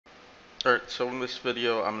Alright, so in this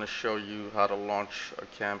video I'm going to show you how to launch a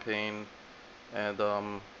campaign, and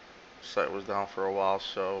site was down for a while,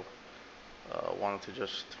 so wanted to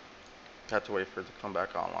just had to wait for it to come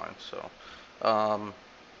back online. Um,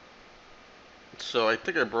 so I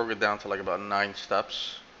think I broke it down to like about 9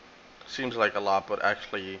 steps. Seems like a lot, but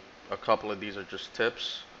actually a couple of these are just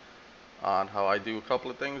tips on how I do a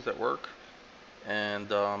couple of things that work.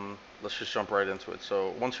 And let's just jump right into it.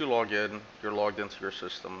 So once you log in, you're logged into your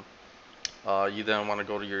system. You then want to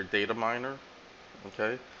go to your data miner,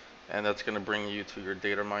 okay? And that's going to bring you to your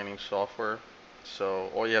data mining software. So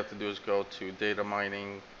all you have to do is go to data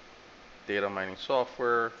mining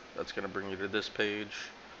software. That's going to bring you to this page.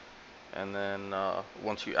 And then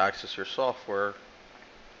once you access your software,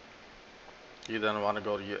 you then want to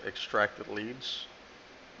go to your extracted leads.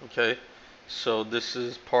 Okay, so this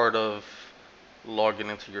is part of logging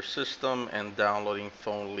into your system and downloading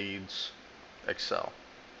phone leads Excel.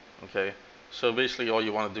 Okay, so basically all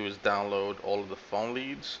you want to do is download all of the phone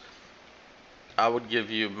leads. I would give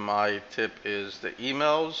you, my tip is the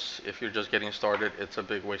emails. If you're just getting started, it's a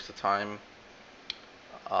big waste of time.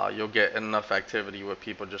 You'll get enough activity with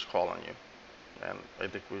people just calling you, and I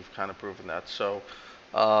think we've kind of proven that. So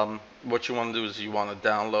what you want to do is you want to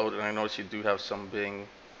download, and I notice you do have some Bing.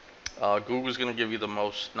 Google's going to give you the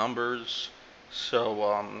most numbers,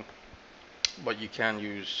 so but you can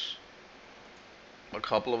use a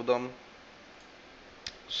couple of them.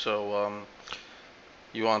 So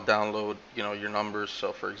you want to download, your numbers.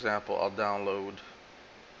 So for example, I'll download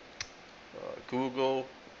Google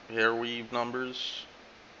hair weave numbers.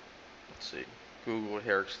 Let's see, Google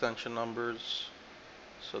hair extension numbers.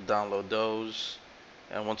 So download those,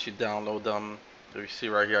 and once you download them, you see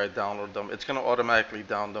right here I download them. It's going to automatically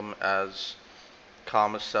download them as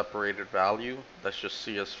comma separated value. That's just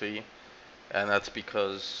CSV, and that's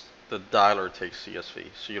because the dialer takes CSV,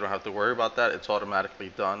 so you don't have to worry about that. It's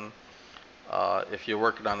automatically done. If you're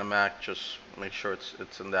working on a Mac, just make sure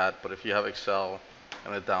it's in that. But if you have Excel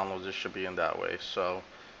and it downloads, it should be in that way. So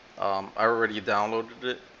I already downloaded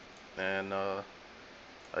it, and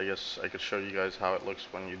I guess I could show you guys how it looks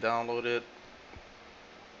when you download it.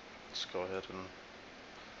 Let's go ahead and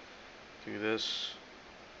do this.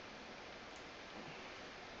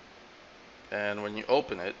 And when you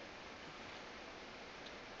open it,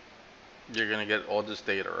 you're gonna get all this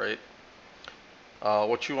data, right?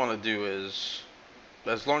 What you want to do is,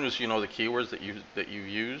 as long as you know the keywords that you've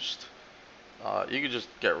used, you can just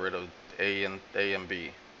get rid of A and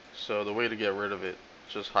B. So the way to get rid of it,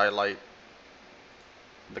 just highlight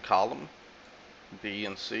the column B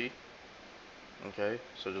and C. Okay,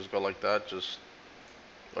 so just go like that. Just,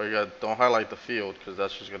 or you got, don't highlight the field because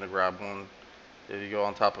that's just gonna grab one. If you go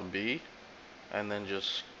on top of B, and then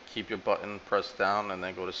just keep your button pressed down, and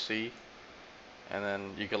then go to C, and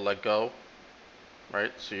then you can let go.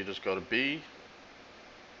 Right, so you just go to B,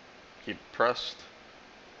 keep it pressed,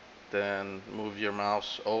 then move your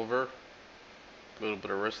mouse over, a little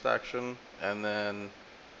bit of wrist action, and then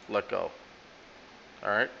let go.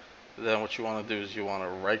 Alright, then what you want to do is you want to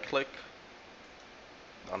right click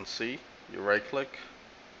on C, you right click,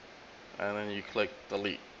 and then you click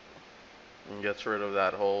delete, and gets rid of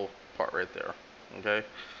that whole part right there. Okay,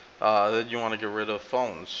 then you want to get rid of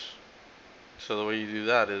phones. So the way you do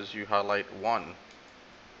that is you highlight one,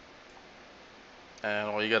 and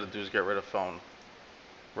all you got to do is get rid of phone.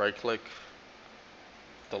 Right click,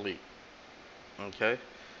 delete. Okay,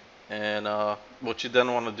 and what you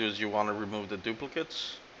then want to do is you want to remove the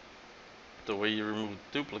duplicates. The way you remove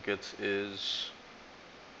duplicates is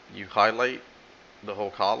you highlight the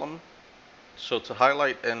whole column. So to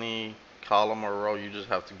highlight any column or row, you just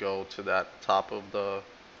have to go to that top of the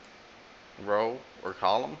row or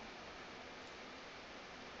column.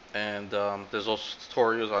 And there's also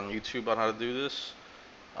tutorials on YouTube on how to do this.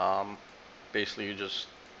 Um, Basically, you just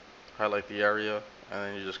highlight the area and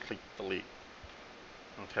then you just click delete.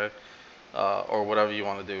 Okay, or whatever you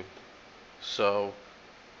want to do. So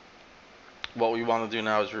what we want to do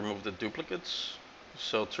now is remove the duplicates.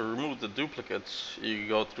 So to remove the duplicates, you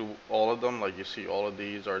go through all of them, like you see all of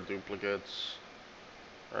these are duplicates,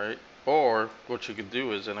 right? Or what you could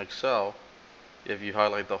do is in Excel, if you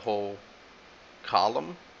highlight the whole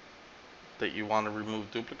column that you want to remove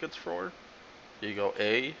duplicates for, you go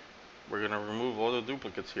A, we're going to remove all the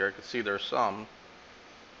duplicates here. I can see there's some.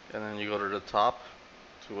 And then you go to the top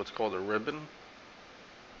to what's called a ribbon.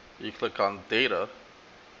 You click on data.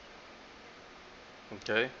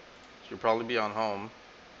 Okay, so you'll probably be on home.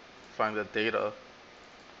 Find the data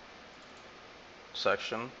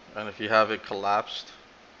section, and if you have it collapsed,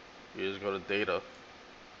 you just go to data,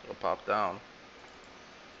 it'll pop down,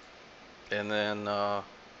 and then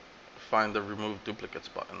find the remove duplicates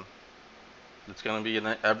button. It's going to be in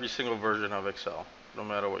every single version of Excel, no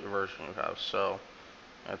matter what version you have. So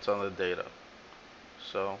it's on the data.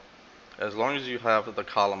 So as long as you have the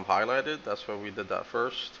column highlighted, that's why we did that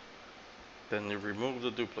first. Then you remove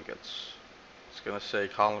the duplicates. It's going to say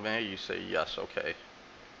column A, you say yes, okay.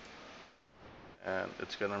 And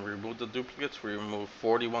it's going to remove the duplicates. We remove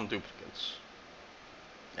 41 duplicates.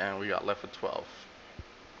 And we got left with 12.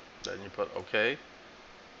 Then you put okay.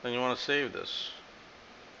 Then you want to save this.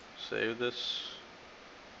 Save this.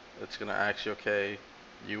 It's going to ask you, okay,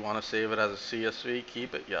 you want to save it as a CSV?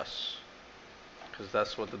 Keep it? Yes. Because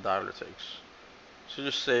that's what the dialer takes. So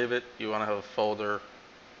just save it. You want to have a folder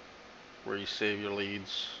where you save your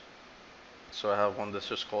leads. So I have one that's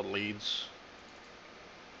just called leads,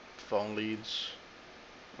 phone leads,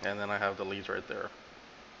 and then I have the leads right there.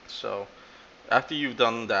 So after you've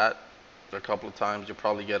done that a couple of times, you'll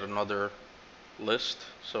probably get another list.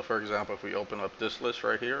 So for example, if we open up this list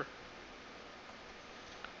right here,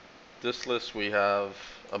 this list we have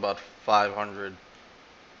about 500,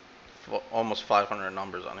 almost 500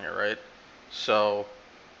 numbers on here, right? So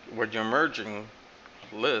when you're merging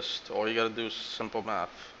list, all you got to do is simple math.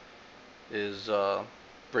 Is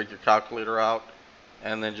break your calculator out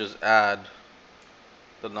and then just add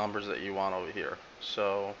the numbers that you want over here.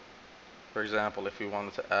 So for example, if you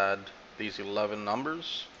wanted to add these 11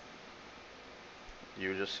 numbers,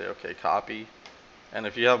 you just say okay, copy. And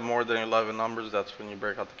if you have more than 11 numbers, that's when you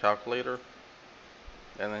break out the calculator.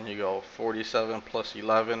 And then you go 47 plus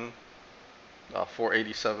 11,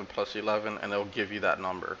 487 plus 11, and it'll give you that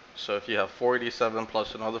number. So if you have 487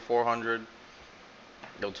 plus another 400,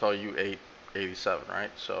 it'll tell you 887,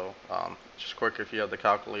 right? So just quick if you have the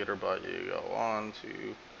calculator, but you go on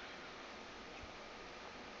to,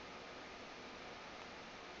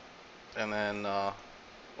 and then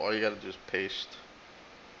all you got to do is paste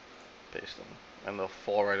them, and they'll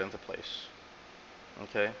fall right into place.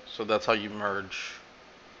 Okay, so that's how you merge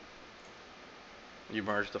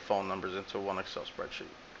the phone numbers into one Excel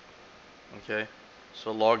spreadsheet. Okay,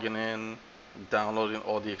 so logging in, downloading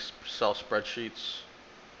all the Excel spreadsheets,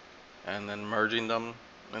 and then merging them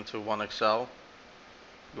into one Excel.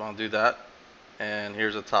 You want to do that. And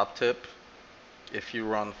here's a top tip. If you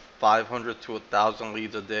run 500 to 1,000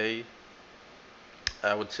 leads a day,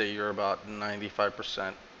 I would say you're about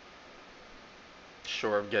 95%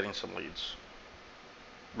 sure of getting some leads.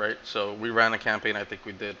 Right? So we ran a campaign, I think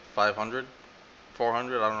we did 500,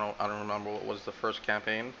 400, I don't know, I don't remember what was the first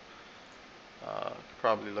campaign. Could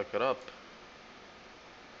probably look it up.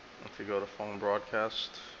 If you go to phone broadcast,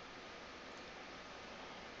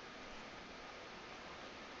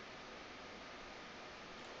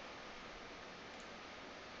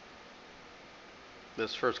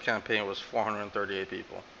 this first campaign was 438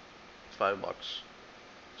 people. It's $5.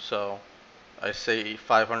 So I say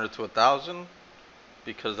 500 to 1,000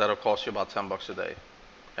 because that'll cost you about $10 a day,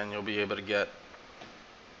 and you'll be able to get,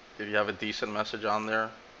 if you have a decent message on there,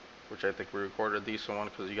 which I think we recorded a decent one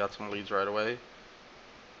because you got some leads right away,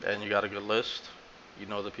 and you got a good list, you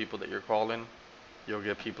know the people that you're calling, you'll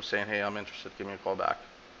get people saying, hey, I'm interested, give me a call back.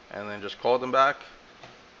 And then just call them back.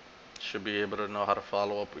 Should be able to know how to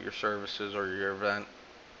follow up with your services or your event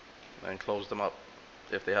and close them up.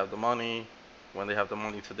 If they have the money, when they have the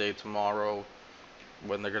money today, tomorrow,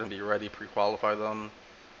 when they're going to be ready, pre-qualify them.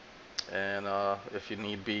 And if you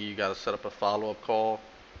need be, you got to set up a follow-up call.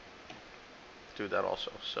 Do that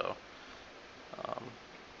also. So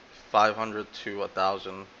 500 to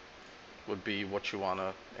 1,000 would be what you want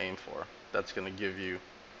to aim for. That's going to give you,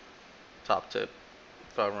 top tip,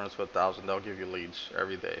 500 to 1,000, they'll give you leads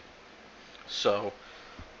every day. So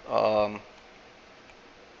I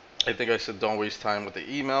think I said don't waste time with the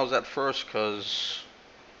emails at first, because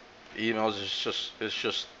emails is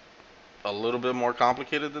just a little bit more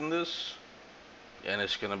complicated than this, and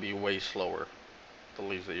it's going to be way slower, the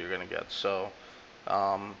leads that you're going to get. So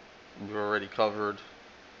we've already covered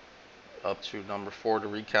up to number 4. To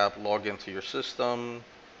recap, log into your system,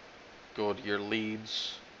 go to your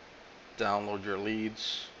leads, download your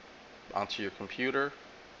leads onto your computer,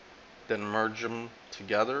 then merge them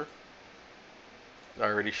together. I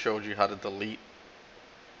already showed you how to delete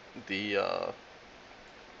the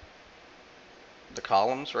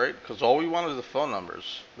columns, right? Because all we want is the phone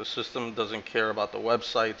numbers. The system doesn't care about the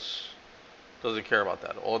websites, doesn't care about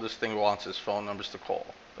that. All this thing wants is phone numbers to call.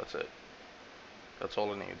 That's it. That's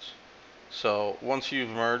all it needs. So once you've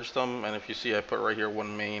merged them, and if you see I put right here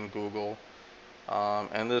one main Google,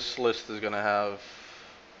 and this list is going to have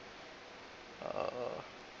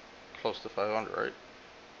close to 500, right?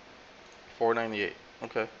 498.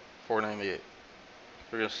 Okay, 498.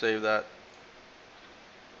 We're going to save that.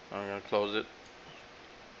 I'm going to close it.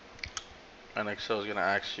 And Excel is going to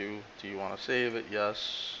ask you, do you want to save it?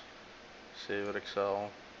 Yes. Save it,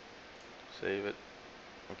 Excel. Save it.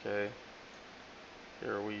 Okay.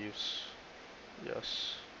 Here we use.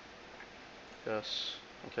 Yes. Yes.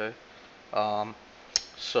 Okay.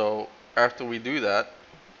 So after we do that,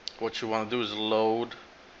 what you want to do is load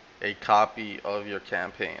a copy of your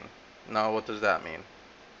campaign. Now, what does that mean?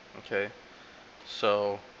 Okay.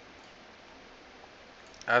 So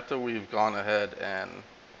after we've gone ahead and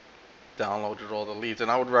downloaded all the leads,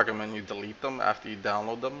 and I would recommend you delete them after you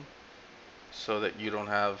download them so that you don't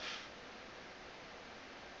have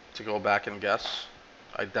to go back and guess.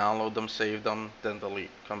 I download them, save them, then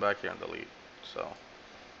delete. Come back here and delete. So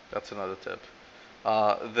that's another tip.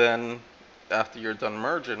 Then after you're done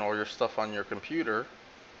merging all your stuff on your computer,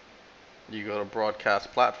 you go to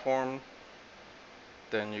broadcast platform,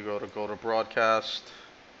 then you go to broadcast,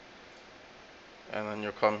 and then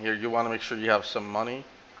you'll come here. You want to make sure you have some money.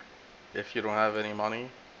 If you don't have any money,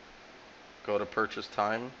 go to purchase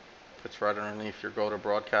time. It's right underneath your go to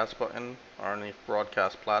broadcast button, underneath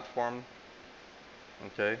broadcast platform.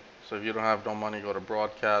 Okay, so if you don't have no money, go to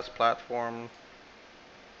broadcast platform,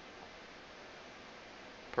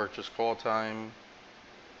 purchase call time,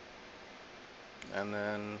 and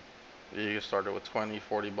then you can start it with 20,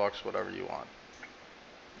 40 bucks, whatever you want.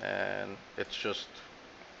 And it's just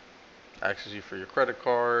asks you for your credit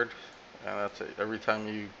card, and that's it. Every time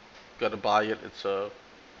you gotta buy it, it's a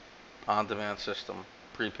on-demand system,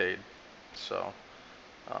 prepaid. So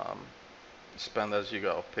um, spend as you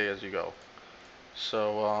go, pay as you go.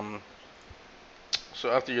 So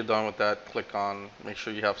after you're done with that, click on, make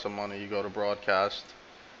sure you have some money. You go to broadcast.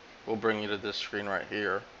 We'll bring you to this screen right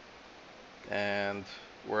here, and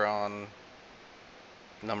we're on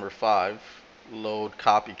number 5, load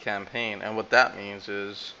copy campaign. And what that means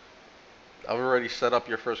is I've already set up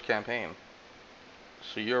your first campaign,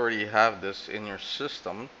 so you already have this in your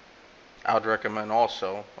system. I would recommend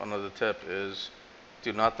also, another tip is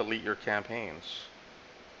do not delete your campaigns,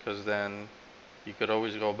 because then you could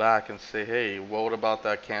always go back and say, hey, what about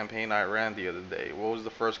that campaign I ran the other day? What was the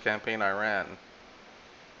first campaign I ran?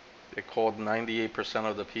 It called 98%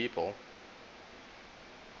 of the people,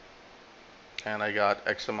 and I got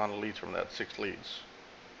X amount of leads from that, 6 leads,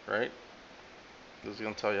 right? This is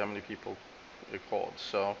going to tell you how many people it called.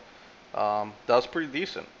 So that was pretty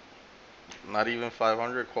decent. Not even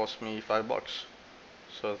 500, it cost me $5.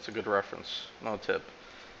 So that's a good reference, no tip.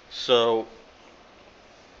 So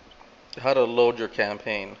how to load your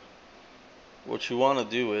campaign. What you want to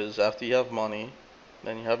do is after you have money,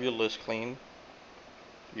 then you have your list clean,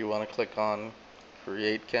 you want to click on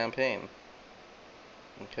create campaign.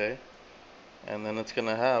 Okay, and then it's going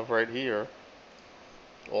to have right here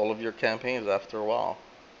all of your campaigns after a while.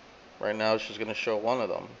 Right now it's just going to show one of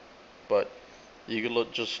them, but you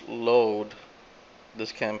could just load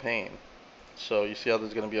this campaign. So you see how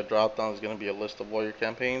there's going to be a drop down, there's going to be a list of all your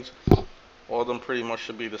campaigns. All of them pretty much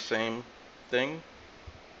should be the same thing,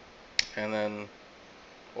 and then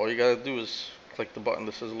all you got to do is click the button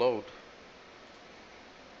that says load.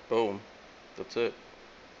 Boom, that's it.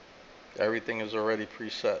 Everything is already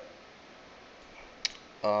preset.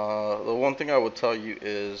 The one thing I would tell you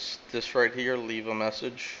is this right here, leave a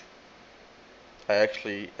message. I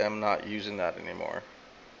actually am not using that anymore.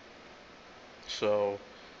 So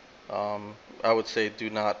I would say do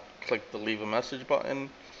not click the leave a message button.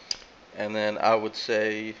 And then I would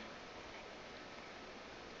say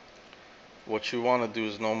what you want to do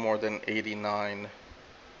is no more than 89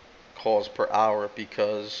 calls per hour,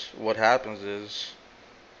 because what happens is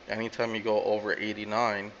anytime you go over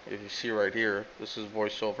 89, if you see right here, this is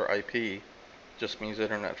voice over IP, just means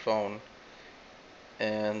internet phone.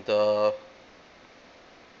 And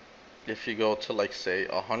if you go to like say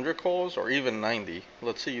 100 calls or even 90,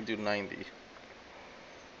 let's say you do 90,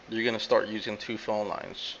 you're going to start using 2 phone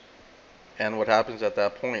lines. And what happens at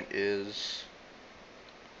that point is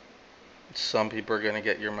some people are going to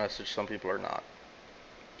get your message, some people are not.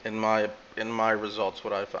 In my results,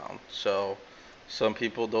 what I found. So some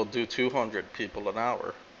people, they'll do 200 people an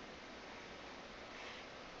hour.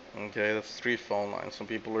 Okay, that's 3 phone lines. Some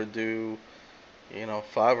people are do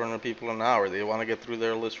 500 people an hour. They want to get through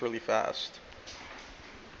their list really fast.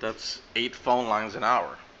 That's 8 phone lines an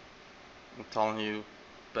hour. I'm telling you,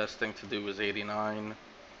 best thing to do is 89.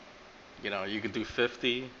 You could do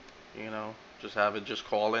 50. Just have it just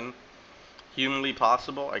call in. Humanly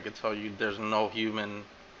possible, I could tell you there's no human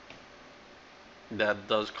that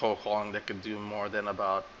does cold calling that could do more than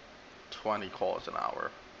about 20 calls an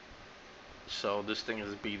hour. So this thing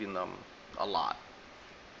is beating them a lot.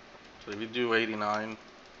 So if you do 89,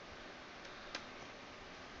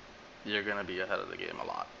 you're going to be ahead of the game a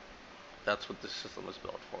lot. That's what this system is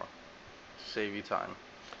built for. Save you time.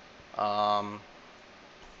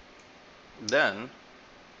 Then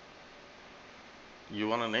you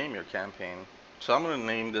want to name your campaign. So I'm going to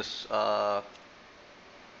name this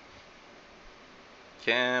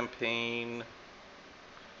campaign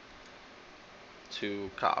to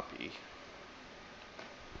copy,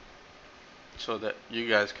 so that you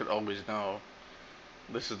guys could always know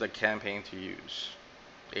this is the campaign to use.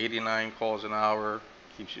 89 calls an hour,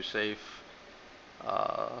 keeps you safe.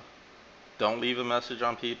 Don't leave a message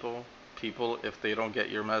on people. People, if they don't get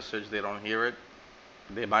your message, they don't hear it,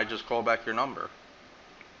 they might just call back your number,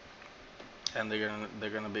 and they're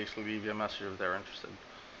gonna basically leave you a message if they're interested.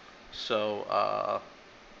 So,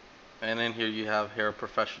 and in here you have hair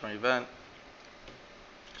professional event,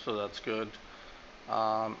 so that's good.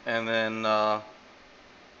 And then let's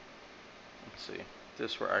see,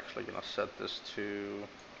 this we're actually gonna set this to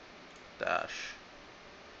dash.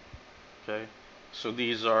 Okay, so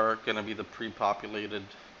these are gonna be the pre-populated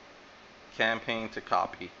campaign to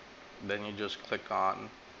copy. Then you just click on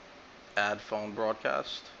add phone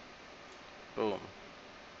broadcast. Boom.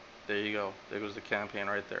 There you go. There goes the campaign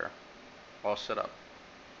right there. All set up.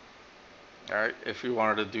 Alright, if you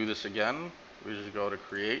wanted to do this again, we just go to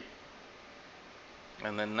create.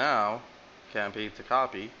 And then now, campaign to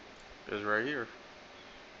copy is right here.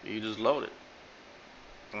 You just load it.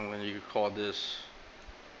 And then you can call this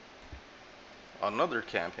another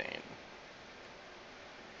campaign.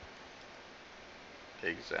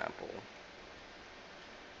 Example.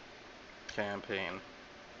 Campaign.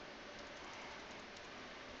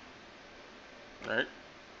 Right?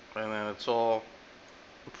 And then it's all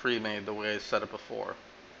pre-made the way I set it before.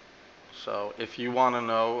 So if you want to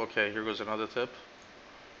know, okay, here goes another tip.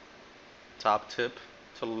 Top tip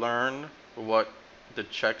to learn what the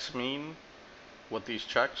checks mean, what these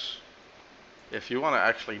checks. If you want to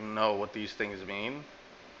actually know what these things mean,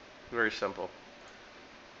 very simple.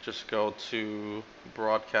 Just go to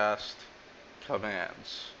broadcast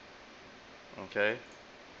commands. Okay?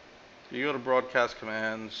 If you go to broadcast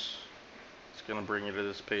commands, it's going to bring you to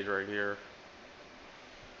this page right here.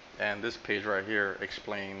 And this page right here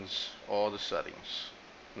explains all the settings.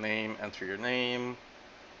 Name, enter your name.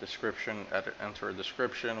 Description, enter a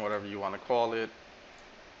description, whatever you want to call it.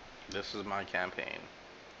 This is my campaign.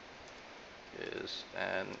 Is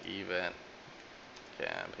an event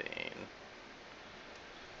campaign.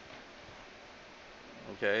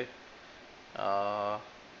 Okay.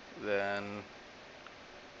 Then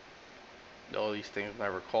all these things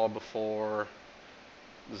never called before.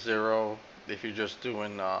 0. If you're just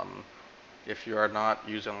doing, if you are not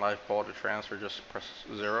using live call to transfer, just press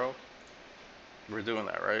 0. We're doing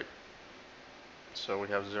that, right? So we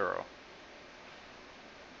have 0.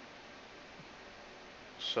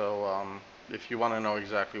 So if you want to know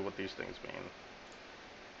exactly what these things mean,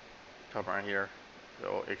 come right here.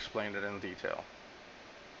 It'll explain it in detail.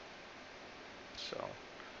 So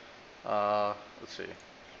let's see.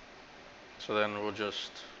 So then we'll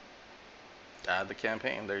just add the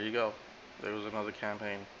campaign. There you go. There was another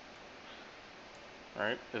campaign.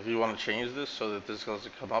 Alright, if you want to change this so that this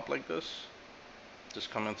doesn't come up like this, just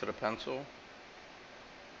come into the pencil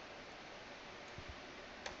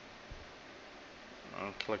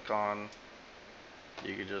and click on,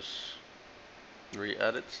 you can just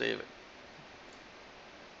re-edit, save it.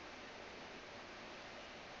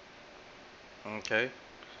 Okay.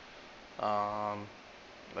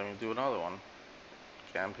 Let me do another one.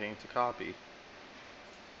 Campaign to copy.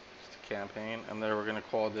 It's the campaign, and then we're going to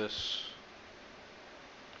call this,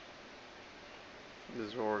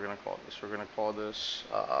 is what we're going to call this. We're going to call this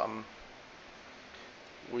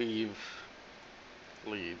weave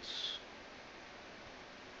leads.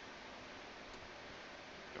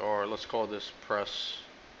 Or let's call this press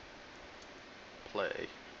play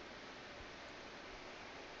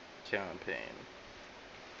campaign.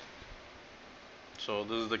 So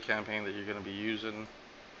this is the campaign that you're going to be using.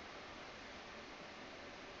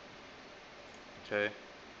 Okay.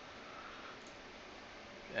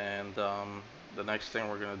 And the next thing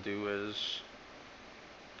we're going to do is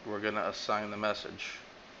we're going to assign the message.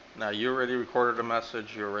 Now you already recorded a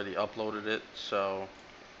message, you already uploaded it, so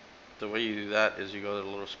the way you do that is you go to the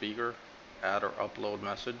little speaker, add or upload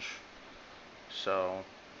message. So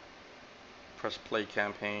press play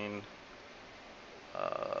campaign.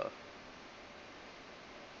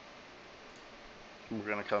 We're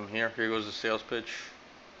gonna come here. Here goes the sales pitch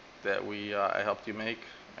that I helped you make,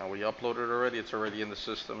 and we uploaded it already. It's already in the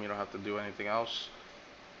system. You don't have to do anything else.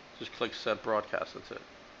 Just click set broadcast. That's it.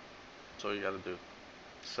 That's all you got to do.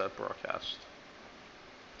 Set broadcast.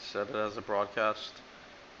 Set it as a broadcast.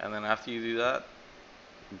 And then after you do that,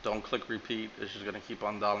 don't click repeat. It's just gonna keep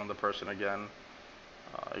on dialing the person again.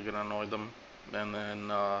 You're gonna annoy them. And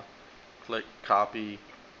then click copy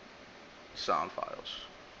sound files.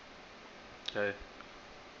 Okay.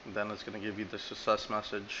 And then it's gonna give you the success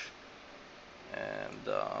message. And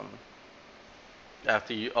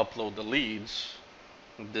after you upload the leads,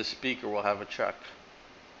 this speaker will have a check.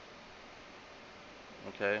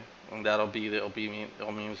 Okay, and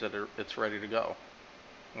it'll means that it's ready to go.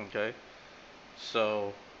 Okay,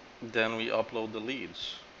 so then we upload the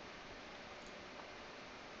leads.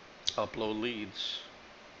 Upload leads.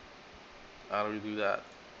 How do we do that?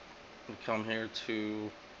 We come here to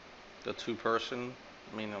the two-person,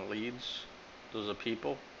 meaning leads. Those are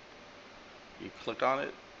people. You click on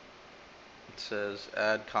it. It says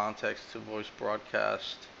add context to voice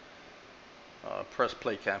broadcast. Press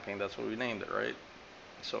play campaign. That's what we named it, right?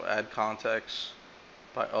 So add context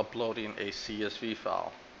by uploading a CSV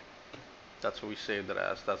file. That's what we saved it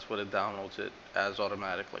as. That's what it downloads it as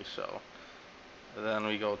automatically. So then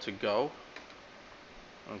we go to go.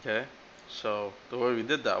 Okay, so the way we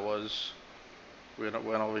did that was we went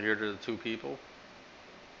over here to the two people,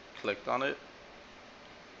 clicked on it,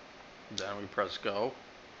 then we press go.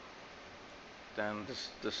 Then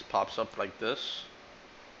this pops up like this.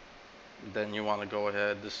 Then you want to go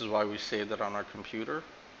ahead. This is why we saved it on our computer,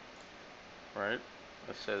 right?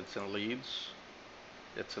 I said it's in leads,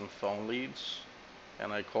 it's in phone leads,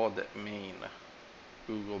 and I called it main,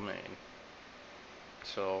 Google main.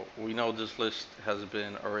 So we know this list has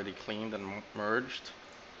been already cleaned and merged.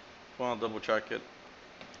 If you want to double check it,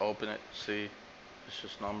 open it, see, it's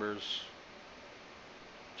just numbers,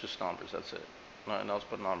 that's it. Nothing else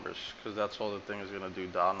but numbers, because that's all the thing is going to do,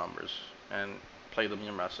 dial numbers and play them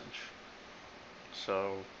your message.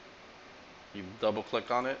 So you double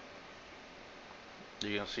click on it,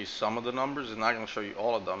 you're going to see some of the numbers. It's not going to show you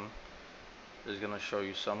all of them. It's going to show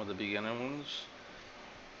you some of the beginning ones.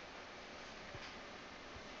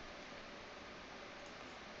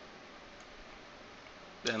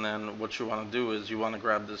 And then what you want to do is you want to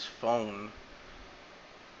grab this phone,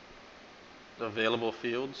 the available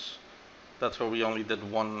fields. That's where we only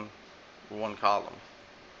did one column.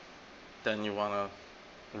 Then you want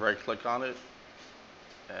to right click on it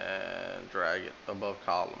and drag it above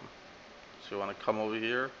column. So you want to come over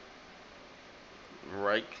here,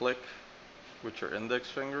 right click with your index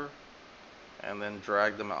finger, and then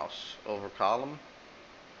drag the mouse over column.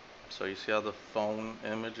 So you see how the phone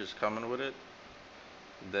image is coming with it.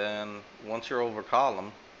 Then once you're over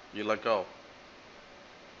column, you let go.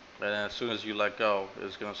 And then as soon as you let go,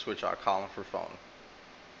 it's going to switch out column for phone.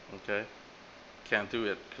 Okay? Can't do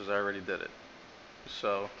it because I already did it.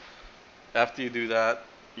 So after you do that,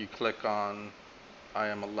 you click on I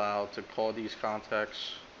am allowed to call these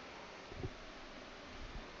contacts,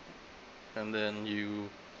 and then you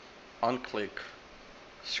unclick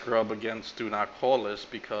scrub against do not call list,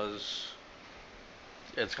 because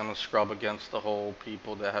it's going to scrub against the whole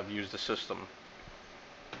people that have used the system.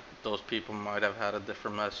 Those people might have had a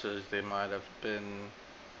different message. They might have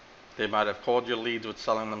called your leads with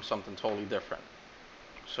selling them something totally different.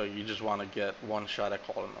 So you just want to get one shot at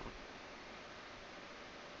calling them.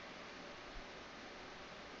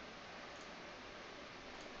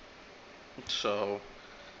 So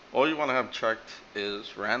all you want to have checked is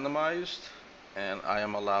randomized, and I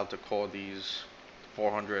am allowed to call these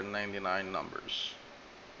 499 numbers.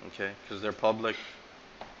 Okay, because they're public,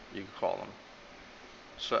 you can call them.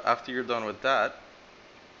 So after you're done with that,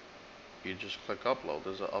 you just click upload.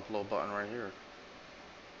 There's an upload button right here.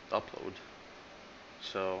 Upload.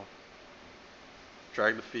 So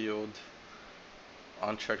drag the field,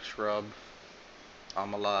 uncheck scrub,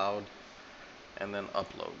 I'm allowed, and then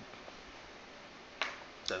upload.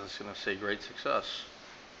 Then it's going to say great success.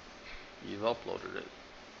 You've uploaded it.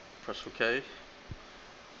 Press OK.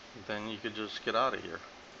 Then you could just get out of here.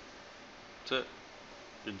 That's it.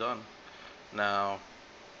 You're done. Now,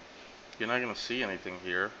 you're not going to see anything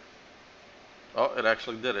here. Oh, it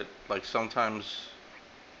actually did it. Like sometimes,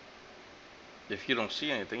 if you don't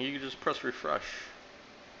see anything, you can just press refresh.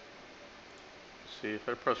 See, if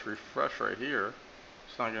I press refresh right here,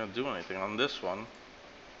 it's not going to do anything. On this one,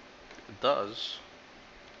 it does.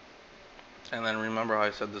 And then remember how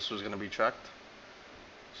I said this was going to be checked?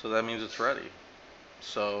 So that means it's ready.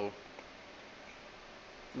 So,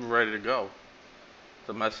 ready to go.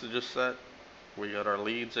 The message is set. We got our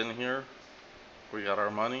leads in here. We got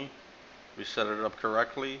our money. We set it up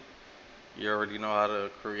correctly. You already know how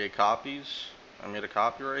to create copies. I made a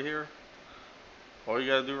copy right here. All you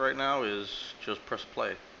gotta do right now is just press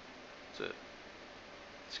play. That's it.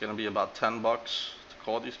 It's gonna be about $10 to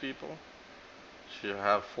call these people. So you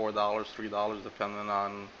have $4, $3, depending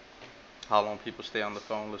on how long people stay on the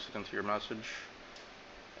phone listening to your message.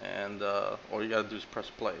 And all you gotta do is press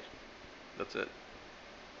play. That's it.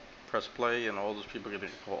 Press play, and all those people get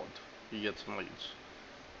called. You get some leads,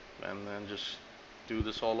 and then just do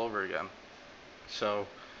this all over again. So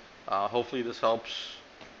hopefully this helps.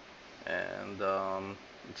 And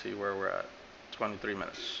let's see where we're at. 23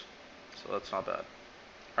 minutes. So that's not bad.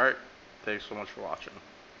 Alright. Thanks so much for watching.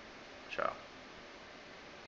 Ciao.